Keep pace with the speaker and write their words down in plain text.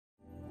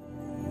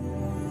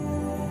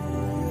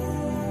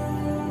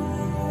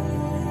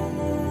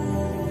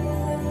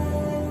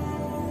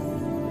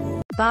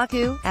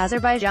Baku,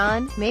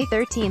 Azerbaijan, May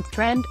 13.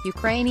 Trend: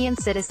 Ukrainian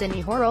citizen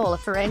Ihor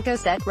Olefirenko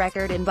set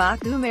record in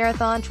Baku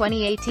Marathon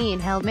 2018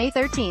 held May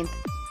 13.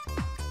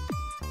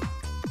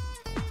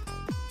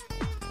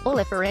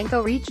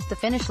 Olefirenko reached the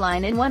finish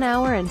line in 1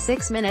 hour and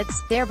 6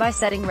 minutes, thereby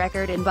setting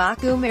record in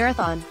Baku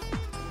Marathon.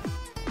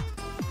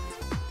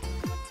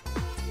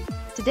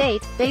 To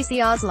date,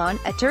 Veysi Aslan,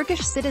 a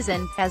Turkish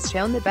citizen, has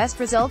shown the best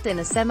result in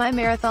a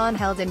semi-marathon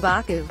held in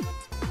Baku.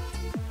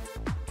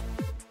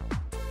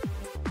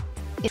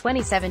 In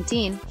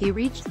 2017, he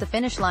reached the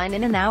finish line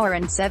in 1 hour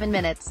and 7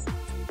 minutes.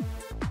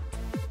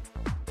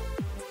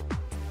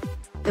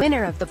 The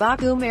winner of the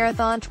Baku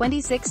Marathon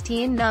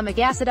 2016, Namig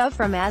Asadov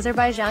from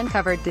Azerbaijan,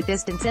 covered the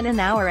distance in 1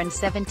 hour and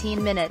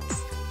 17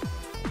 minutes.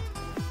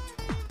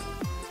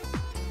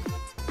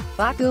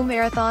 Baku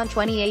Marathon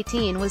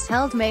 2018 was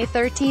held May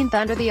 13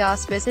 under the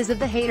auspices of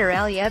the İhor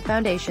Olefirenko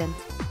Foundation.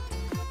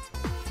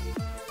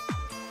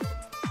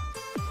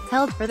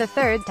 Held for the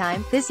third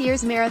time, this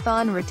year's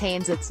marathon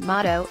retains its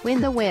motto,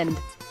 "Win the Wind."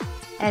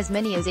 As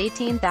many as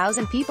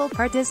 18,000 people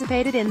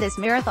participated in this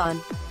marathon.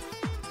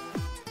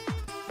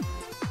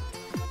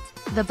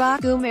 The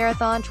Baku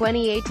Marathon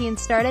 2018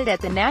 started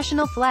at the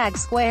National Flag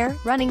Square,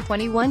 running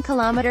 21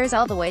 kilometers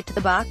all the way to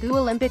the Baku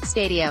Olympic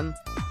Stadium.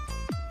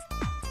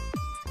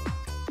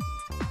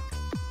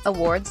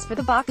 Awards for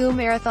the Baku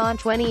Marathon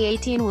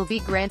 2018 will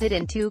be granted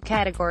in 2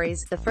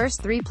 categories, the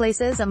first 3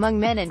 places among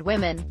men and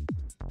women.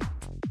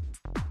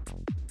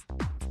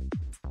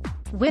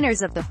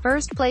 Winners of the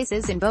first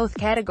places in both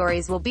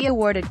categories will be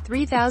awarded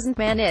 3,000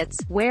 manats,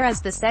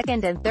 whereas the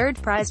second and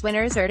third prize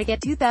winners are to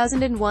get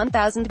 2,000 and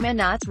 1,000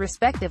 manats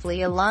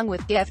respectively, along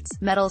with gifts,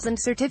 medals and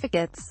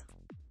certificates.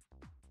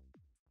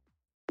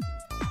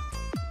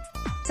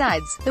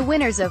 Besides, the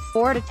winners of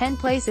 4 to 10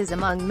 places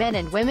among men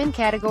and women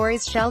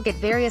categories shall get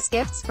various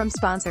gifts from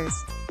sponsors.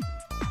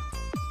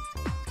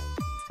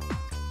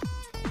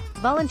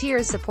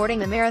 Volunteers supporting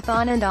the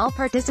marathon and all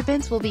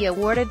participants will be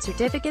awarded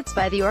certificates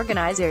by the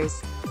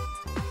organizers.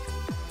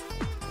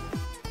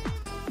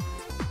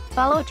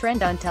 Follow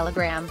Trend on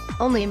Telegram.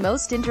 Only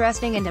most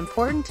interesting and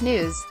important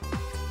news.